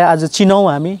जग्गालाई आज चिनौँ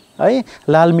हामी है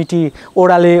लालमिटी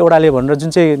ओडाले भनेर जुन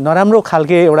चाहिँ नराम्रो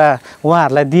खालके एउटा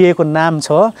उहाँहरूलाई दिएको नाम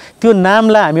छ त्यो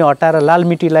नामलाई हामी हटाएर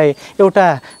लालमिटीलाई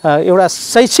एउटा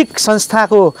शैक्षिक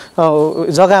संस्थाको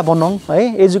जग्गा बनाऊँ है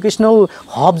एजुकेसनल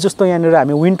हब जस्तो यहाँनिर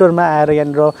हामी विन्टरमा आएर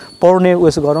यहाँनिर पढ्ने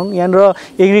उस गरौँ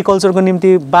यहाँनिर एग्रिकल्चरको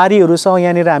निम्ति बारीहरू छ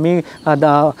यहाँनिर हामी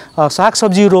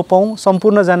सागसब्जी रोपौँ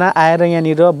सम्पूर्णजना आएर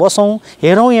यहाँनिर बसौँ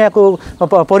हेरौँ यहाँको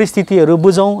परिस्थितिहरू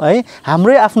बुझौँ है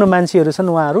हाम्रै आफ्नो मान्छेहरू छन्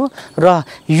उहाँहरू र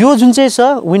यो जुन चाहिँ छ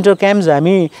विन्टर क्याम्प्स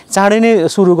हामी चाँडै नै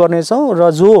सुरु गर्नेछौँ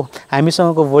र जो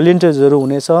हामीसँगको भोलिन्टियर्सहरू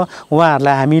हुनेछ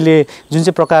उहाँहरूलाई हामीले जुन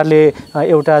चाहिँ प्रकारले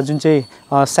एउटा जुन चाहिँ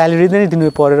स्यालेरी नै दिनु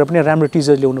परेर पनि राम्रो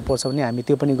टिचर ल्याउनुपर्छ भने हामी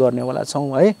त्यो पनि गर्नेवाला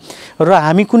छौँ है र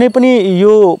हामी कुनै पनि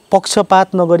यो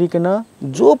पक्षपात नगरिकन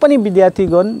जो पनि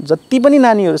विद्यार्थीगण जति पनि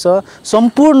नानीहरू छ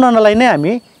सम्पूर्णलाई नै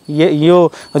हामी यो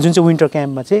जुन चाहिँ विन्टर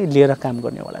क्याम्पमा चाहिँ लिएर काम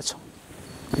गर्नेवाला छौँ।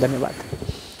 धन्यवाद।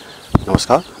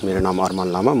 नमस्कार, मेरो नाम अरमान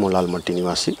लामा, म लालमट्टी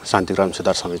निवासी शान्तिग्राम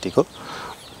सुधार समितिको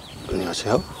निवासी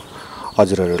हो।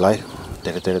 हजुरहरूलाई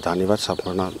धेरै धेरै धन्यवाद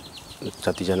सम्पूर्ण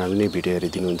जतिजनाले नै भिडियो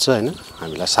हेरिदिनुहुन्छ होइन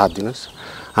हामीलाई साथ दिनुहोस्।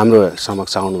 हाम्रो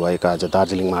समक्ष आउनुभएका आज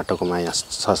दार्जिलिङ माटोको माया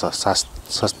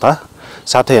संस्था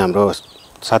साथै हाम्रो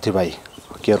साथीभाइ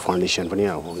केयर फाउन्डेसन पनि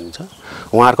हुनुहुन्छ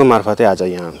उहाँहरूको मार्फतै आज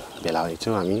यहाँ भेला भएका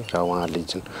छौँ हामी र उहाँहरूले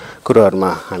जुन कुरोहरूमा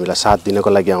हामीलाई साथ दिनको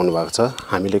लागि आउनुभएको छ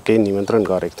हामीले केही निमन्त्रण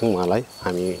गरेको थियौँ उहाँलाई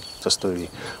हामी जस्तो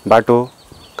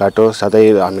बाटोघाटो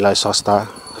सधैँ हामीलाई संस्था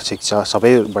शिक्षा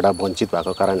सबैबाट वञ्चित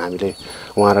भएको कारण हामीले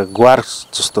उहाँहरू गुहार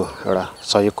जस्तो एउटा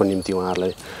सहयोगको निम्ति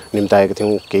उहाँहरूलाई निम्ताएका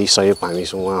थियौँ केही सहयोग हामी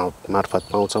उहाँ मार्फत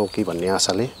पाउँछौँ कि भन्ने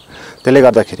आशाले त्यसले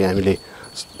गर्दाखेरि हामीले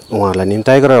उहाँहरूलाई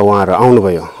निम्ताएको र उहाँहरू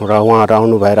आउनुभयो र उहाँहरू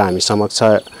आउनु भएर हामी समक्ष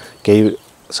केही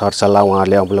सरसल्लाह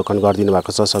उहाँहरूले अवलोकन गरिदिनु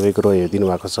भएको छ सबै कुरो हेरिदिनु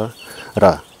भएको छ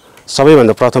र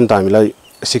सबैभन्दा प्रथम त हामीलाई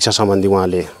शिक्षा सम्बन्धी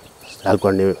उहाँले हेल्प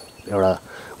गर्ने एउटा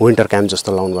विन्टर क्याम्प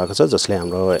जस्तो लाउनु भएको छ जसले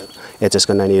हाम्रो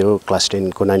एचएसको नानीहरू क्लास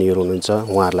 10 को नानीहरू हुनुहुन्छ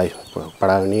उहाँहरूलाई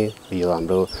पढाउने यो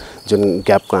हाम्रो जुन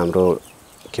ग्यापको हाम्रो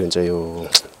के भन्छ यो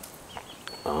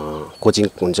कोचिङ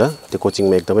हुन्छ त्यो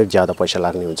कोचिङमा एकदमै ज्यादा पैसा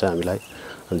लाग्ने हुन्छ हामीलाई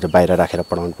बाहिर राखेर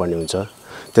पढाउनु पर्ने हुन्छ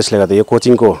त्यसले गर्दा यो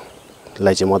कोचिङको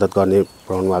लाई चाहिँ मद्दत गर्ने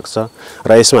पढाउनु भएको छ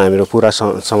र यसमा हाम्रो पुरा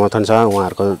समर्थन छ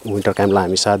उहाँहरूको विन्टर क्याम्पलाई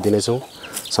हामी साथ दिनेछौँ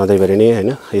सधैँभरि नै हैन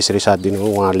यसरी साथ दिनु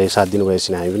उहाँहरूले साथ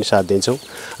दिनुभएपछि हामी पनि साथ दिन्छौँ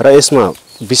र यसमा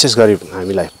विशेष गरी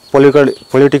हामीलाई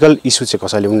पोलिटिकल इस्यु चाहिँ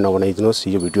कसैले पनि नबनाइदिनुहोस्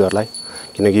यो भिडियोहरूलाई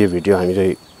किनकि यो भिडियो हामीले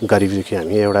गरिबदेखि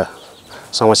हामी एउटा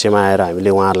समस्यामा आएर हामीले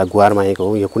उहाँहरूलाई गुहार मागेको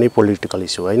हो यो कुनै पोलिटिकल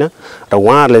इस्यु होइन र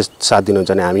उहाँहरूले साथ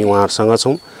दिनुहुन्छ भने हामी उहाँहरूसँग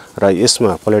छौँ र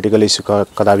यसमा पोलिटिकल इस्यु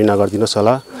कदापि नगरिदिनुहोस्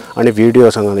होला अनि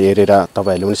भिडियोसँग हेरेर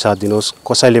तपाईँहरूले पनि साथ दिनुहोस्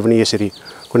कसैले पनि यसरी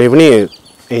कुनै पनि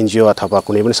एनजिओ अथवा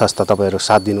कुनै पनि संस्था तपाईँहरू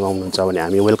साथ दिनु आउनुहुन्छ भने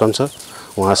हामी वेलकम छ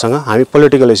उहाँसँग हामी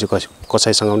पोलिटिकल इस्यु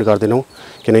कसैसँग पनि गर्दैनौँ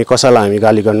किनकि कसैलाई हामी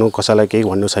गाली गर्नु कसैलाई केही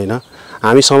भन्नु छैन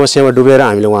हामी समस्यामा डुबेर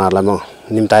हामीले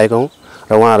उहाँहरूलाई निम्ताएका हौँ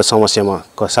र उहाँहरू समस्यामा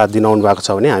साथ दिन आउनु भएको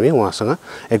छ भने हामी उहाँसँग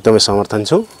एकदमै समर्थन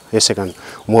छौँ। यसै कारण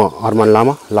म अरमान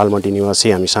लामा लालमट्टी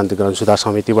निवासी हामी शान्तिग्राम सुधार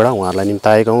समितिबाट उहाँहरूलाई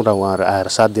निम्ताएका हौँ र उहाँहरू आएर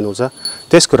साथ दिनुहुन्छ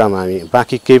त्यस कुरामा हामी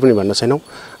बाँकी केही पनि भन्न छैनौँ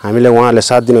हामीले उहाँहरूले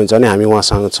साथ दिनुहुन्छ भने हामी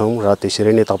उहाँसँग छौँ र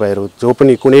त्यसरी नै तपाईँहरू जो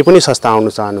पनि कुनै पनि संस्था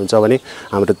आउनु चाहनुहुन्छ भने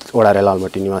हाम्रो ओडारे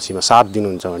लालमट्टी निवासीमा साथ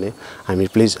दिनुहुन्छ भने हामी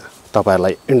प्लिज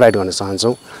तपाईँहरूलाई इन्भाइट गर्न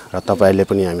चाहन्छौँ र तपाईँहरूले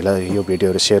पनि हामीलाई यो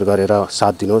भिडियोहरू सेयर गरेर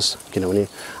साथ दिनुहोस् किनभने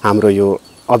हाम्रो यो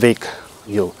अवेक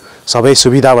यो सबै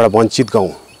सुविधाबाट वञ्चित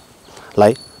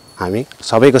गाउँलाई हामी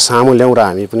सबैको सामु ल्याउँ र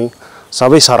हामी पनि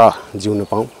सबै सरह जिउन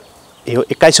पाऊँ। यो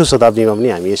 21औं शताब्दीमा पनि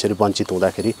हामी यसरी वञ्चित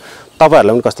हुँदाखेरि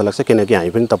तपाईँहरूलाई पनि कस्तो लाग्छ किनकि हामी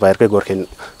पनि तपाईँहरूकै गोर्खे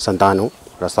सन्तान हौँ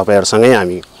र तपाईँहरूसँगै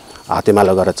हामी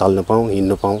हातेमालो गरेर चल्न पाऊँ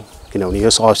हिँड्नु पाऊँ किनभने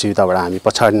यस असुविधाबाट हामी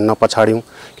नपछाड्यौँ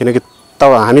किनकि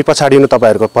हामी पछाडिनु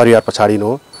तपाईँहरूको परिवार पछाडिनु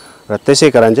हो र त्यसै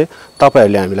कारण चाहिँ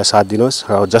तपाईँहरूले हामीलाई साथ दिनुहोस्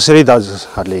र जसरी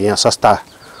दाजुहरूले यहाँ संस्था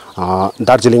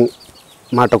दार्जिलिङ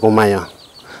माटोको माया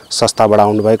संस्थाबाट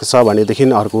आउनुभएको छ भनेदेखि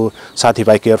अर्को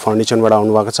साथीभाइ केयर फाउन्डेसनबाट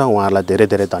आउनुभएको छ उहाँहरूलाई धेरै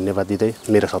धेरै धन्यवाद दिँदै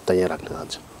मेरो शब्द यहाँ राख्न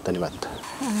चाहन्छु धन्यवाद।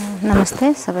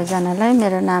 नमस्ते सबैजनालाई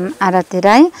मेरो नाम आरती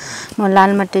राई म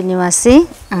लालमटी निवासी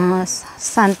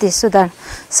शान्ति सुधार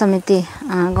समिति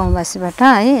गाउँवासीबाट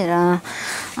है र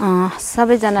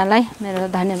सबैजनालाई मेरो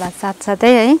धन्यवाद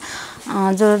साथसाथै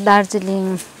है जो दार्जिलिङ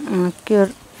क्युर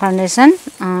फाउन्डेसन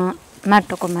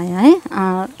माटोको माया है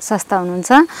संस्था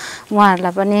हुनुहुन्छ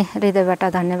उहाँहरूलाई पनि हृदयबाट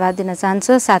धन्यवाद दिन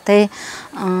चाहन्छु। साथै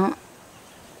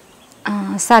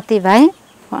साथीभाइ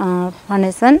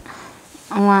फाउन्डेसन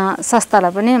उहाँ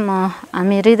संस्थालाई पनि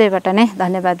हामी हृदयबाट नै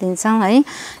धन्यवाद दिन्छौँ है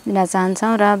दिन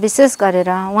चाहन्छौँ र विशेष गरेर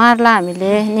उहाँहरूलाई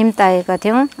हामीले निम्ताएका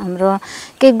थियौँ हाम्रो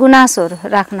केही गुनासोहरू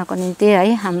राख्नको निम्ति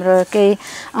है हाम्रो केही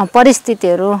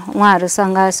परिस्थितिहरू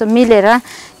उहाँहरूसँग यसो मिलेर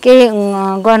केही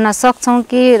गर्न सक्छौँ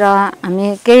कि र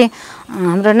हामी केही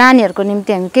हाम्रो नानीहरूको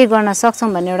निम्ति हामी केही गर्न सक्छौँ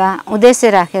भन्ने एउटा उद्देश्य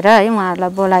राखेर है उहाँहरूलाई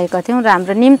बोलाएका थियौँ र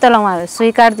हाम्रो निम्तलाई उहाँहरू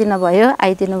स्वीकार दिनुभयो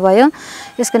आइदिनु भयो।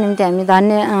 यसको निम्ति हामी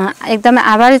एकदमै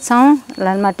आभारी छौँ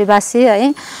लालमाटीवासी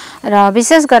है र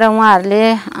विशेष गरेर उहाँहरूले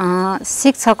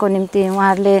शिक्षाको निम्ति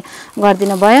उहाँहरूले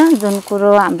गरिदिनु भयो जुन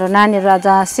कुरो हाम्रो नानीहरू आज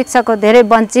शिक्षाको धेरै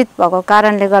वञ्चित भएको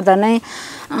कारणले गर्दा नै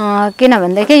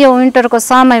किनभनेदेखि यो विन्टरको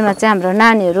समयमा चाहिँ हाम्रो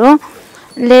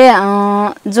नानीहरूले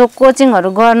जो कोचिङहरू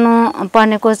गर्नु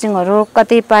पर्ने कोचिङहरू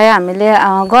कतिपय हामीले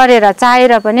गरेर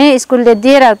चाहेर पनि स्कुलले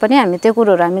दिएर पनि हामी त्यो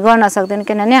कुरोहरू हामी गर्न सक्दैनौँ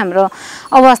किनभने हाम्रो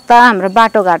अवस्था हाम्रो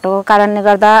बाटोघाटोको कारणले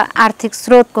गर्दा आर्थिक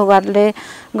स्रोतको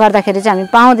गर्दाखेरि चाहिँ हामी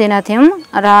पाउँदैनथ्यौँ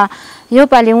र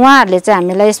योपालि उहाँहरूले चाहिँ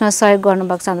हामीलाई यसमा सहयोग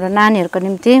गर्नुभएको छ हाम्रो नानीहरूको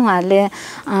निम्ति। उहाँहरूले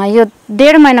यो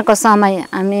 1.5 महिनाको समय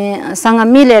हामीसँग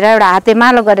मिलेर एउटा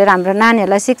हातेमालो गरेर हाम्रो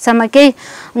नानीहरूलाई शिक्षामा केही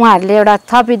उहाँहरूले एउटा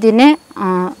थपिदिने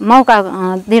मौका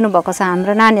दिनुभएको छ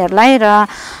हाम्रो नानीहरूलाई र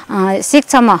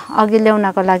शिक्षामा अघि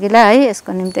ल्याउनको लागि है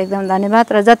यसको निम्ति एकदम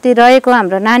धन्यवाद। र जति रहेको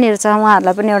हाम्रो नानीहरू छ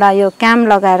उहाँहरूलाई पनि एउटा यो क्याम्प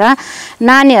लगाएर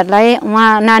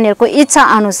नानीहरूको इच्छा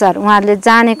अनुसार उहाँहरूले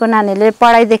जानेको नानीहरूले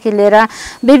पढाइदेखि लिएर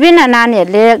विभिन्न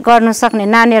नानीहरूले गर्नु सक्ने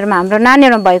नानीहरूमा हाम्रो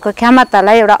नानीहरूमा भएको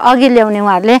क्षमतालाई एउटा अघि ल्याउने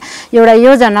उहाँहरूले एउटा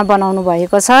योजना बनाउनु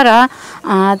भएको छ र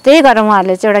त्यही गरेर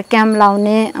उहाँहरूले चाहिँ एउटा क्याम्प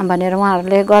लाउने भनेर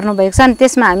उहाँहरूले गर्नुभएको छ अनि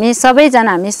त्यसमा हामी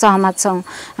सबैजना हामी सहमत छौँ।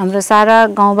 हाम्रो सारा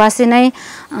गाउँवासी नै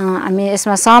हामी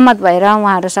यसमा सहमत भएर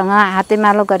उहाँहरूसँग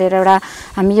हातेमालो गरेर एउटा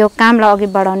हामी यो कामलाई अघि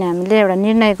बढाउने हामीले एउटा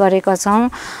निर्णय गरेका छौँ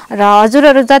र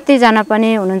हजुरहरू जतिजना पनि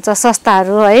हुनुहुन्छ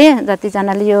संस्थाहरू है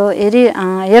जतिजनाले यो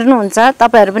हेर्नुहुन्छ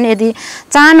तपाईँहरू पनि यदि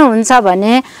चाहनुहुन्छ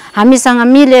भने हामीसँग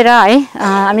मिलेर है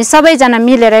हामी सबैजना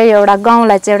मिलेर एउटा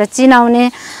गाउँलाई चाहिँ एउटा चिनाउने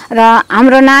र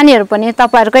हाम्रो नानीहरू पनि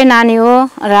तपाईँहरूकै नानी हो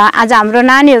र आज हाम्रो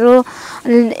नानीहरू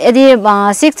यदि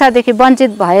शिक्षादेखि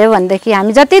वञ्चित भयो भनेदेखि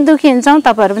हामी जति दुखी हुन्छौँ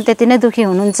तपाईँहरू पनि त्यति नै दुखी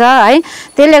हुनुहुन्छ है।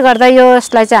 त्यसले गर्दा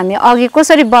यसलाई चाहिँ हामी अघि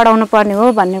कसरी बढाउनु पर्ने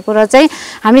हो भन्ने कुरो चाहिँ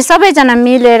हामी सबैजना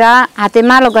मिलेर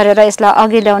हातेमालो गरेर यसलाई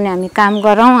अघि ल्याउने हामी काम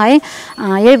गरौँ है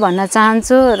यही भन्न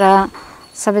चाहन्छु र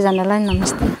सबैजनालाई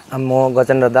नमस्ते। म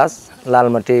गजेन्द्र दास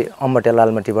लालमटी अम्बटे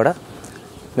लालमटीबाट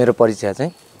मेरो परिचय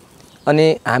चाहिँ अनि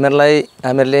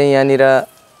हामीहरूले यहाँनिर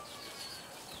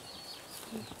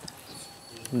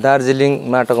दार्जिलिङ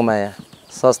माटोको माया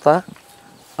संस्था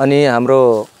अनि हाम्रो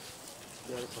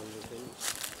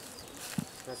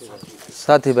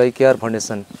साथीभाइ केयर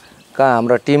फाउन्डेसनका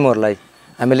हाम्रा टिमहरूलाई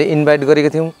हामीले इन्भाइट गरेको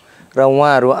थियौँ र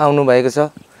उहाँहरू आउनुभएको छ।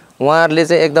 उहाँहरूले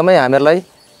चाहिँ एकदमै हामीहरूलाई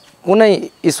कुनै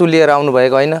इस्यु लिएर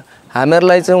आउनुभएको होइन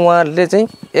हामीहरूलाई चाहिँ उहाँहरूले चाहिँ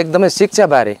एकदमै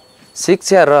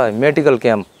शिक्षा र मेडिकल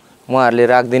क्याम्प उहाँहरूले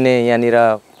राखिदिने यहाँनिर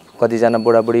कतिजना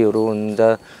बुढाबुढीहरू हुनुहुन्छ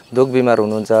दुख बिमार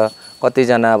हुनुहुन्छ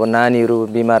कतिजना अब नानीहरू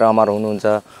बिमार अमर हुनुहुन्छ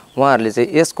उहाँहरूले चाहिँ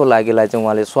यसको लागिलाई चाहिँ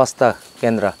उहाँले स्वास्थ्य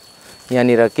केन्द्र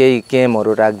यहाँनिर केही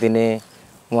क्याम्पहरू राखिदिने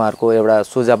उहाँहरूको एउटा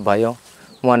सुझाव भयो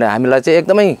उहाँले हामीलाई चाहिँ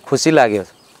एकदमै खुसी लाग्यो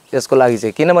यसको लागि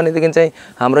चाहिँ किनभनेदेखि चाहिँ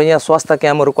हाम्रो यहाँ स्वास्थ्य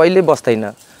क्याम्पहरू कहिले बस्दैन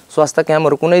स्वास्थ्य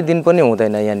क्याम्पहरू कुनै दिन पनि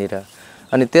हुँदैन यहाँनिर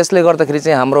अनि त्यसले गर्दाखेरि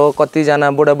चाहिँ हाम्रो कतिजना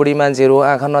बुढाबुढी मान्छेहरू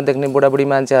आँखा नदेख्ने बुढाबुढी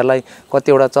मान्छेहरूलाई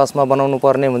कतिवटा चस्मा बनाउनु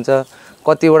पर्ने हुन्छ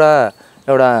कतिवटा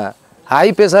एउटा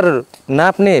हाई प्रेसर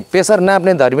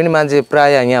नाप्ने धरि पनि मान्छे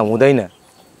प्रायः यहाँ हुँदैन।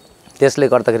 त्यसले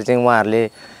गर्दाखेरि चाहिँ उहाँहरूले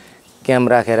क्याम्प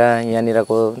राखेर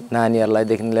यहाँनिरको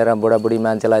नानीहरूलाईदेखि लिएर बुढाबुढी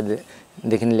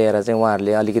मान्छेलाईदेखि लिएर चाहिँ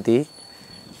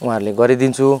उहाँहरूले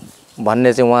गरिदिन्छु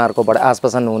भन्ने चाहिँ उहाँहरूकोबाट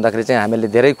आश्वासन हुँदाखेरि चाहिँ हामीले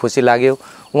धेरै खुसी लाग्यो।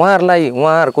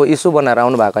 उहाँहरूको इस्यु बनाएर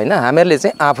आउनु भएको होइन हामीहरूले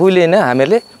चाहिँ आफूले नै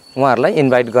हामीहरूले उहाँहरूलाई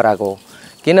इन्भाइट गराएको हो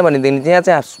किनभनेदेखि यहाँ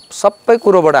चाहिँ सबै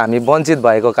कुरोबाट हामी वञ्चित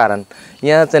भएको कारण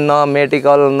यहाँ चाहिँ न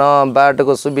मेडिकल न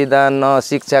बाटोको सुविधा न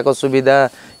शिक्षाको सुविधा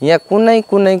यहाँ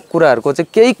कुनै कुराहरूको चाहिँ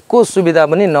केहीको सुविधा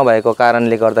पनि नभएको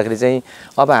कारणले गर्दाखेरि चाहिँ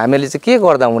अब हामीले चाहिँ के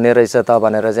गर्दा हुने रहेछ त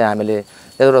भनेर चाहिँ हामीले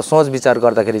एउटा सोच विचार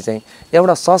गर्दाखेरि चाहिँ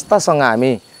एउटा संस्थासँग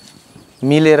हामी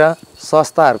मिलेर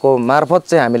संस्थाहरूको मार्फत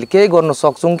चाहिँ हामीले केही गर्न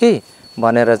सक्छौँ कि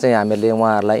भनेर चाहिँ हामीले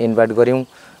उहाँहरूलाई इन्भाइट गऱ्यौँ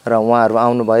र उहाँहरू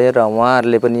आउनुभयो र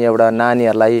उहाँहरूले पनि एउटा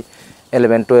नानीहरूलाई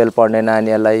 11-12 पढ्ने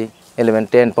नानीहरूलाई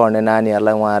 11-10 पढ्ने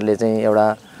नानीहरूलाई उहाँहरूले चाहिँ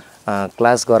एउटा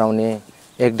क्लास गराउने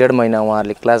 1-1.5 महिना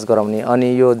उहाँहरूले क्लास गराउने अनि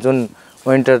यो जुन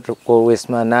विन्टरको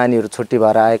उयसमा नानीहरू छुट्टी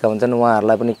भएर आएका हुन्छन्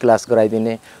उहाँहरूलाई पनि क्लास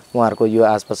गराइदिने उहाँहरूको यो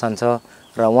आश्वासन छ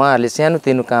र उहाँहरूले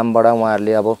सानोतिनो कामबाट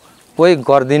उहाँहरूले अब कोही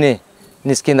गरिदिने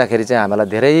निस्किँदाखेरि चाहिँ हामीलाई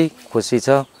धेरै खुसी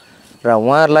छ र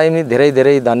उहाँहरूलाई पनि धेरै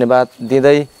धेरै धन्यवाद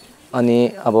दिँदै अनि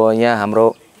अब यहाँ हाम्रो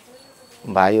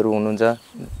भाइहरू हुनुहुन्छ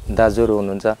दाजुहरू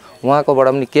हुनुहुन्छ उहाँकोबाट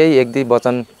पनि केही 1-2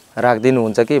 वचन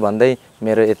राखिदिनुहुन्छ कि भन्दै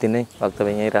मेरो यति नै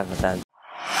वक्तव्य यहीँ राख्न चाहन्छु।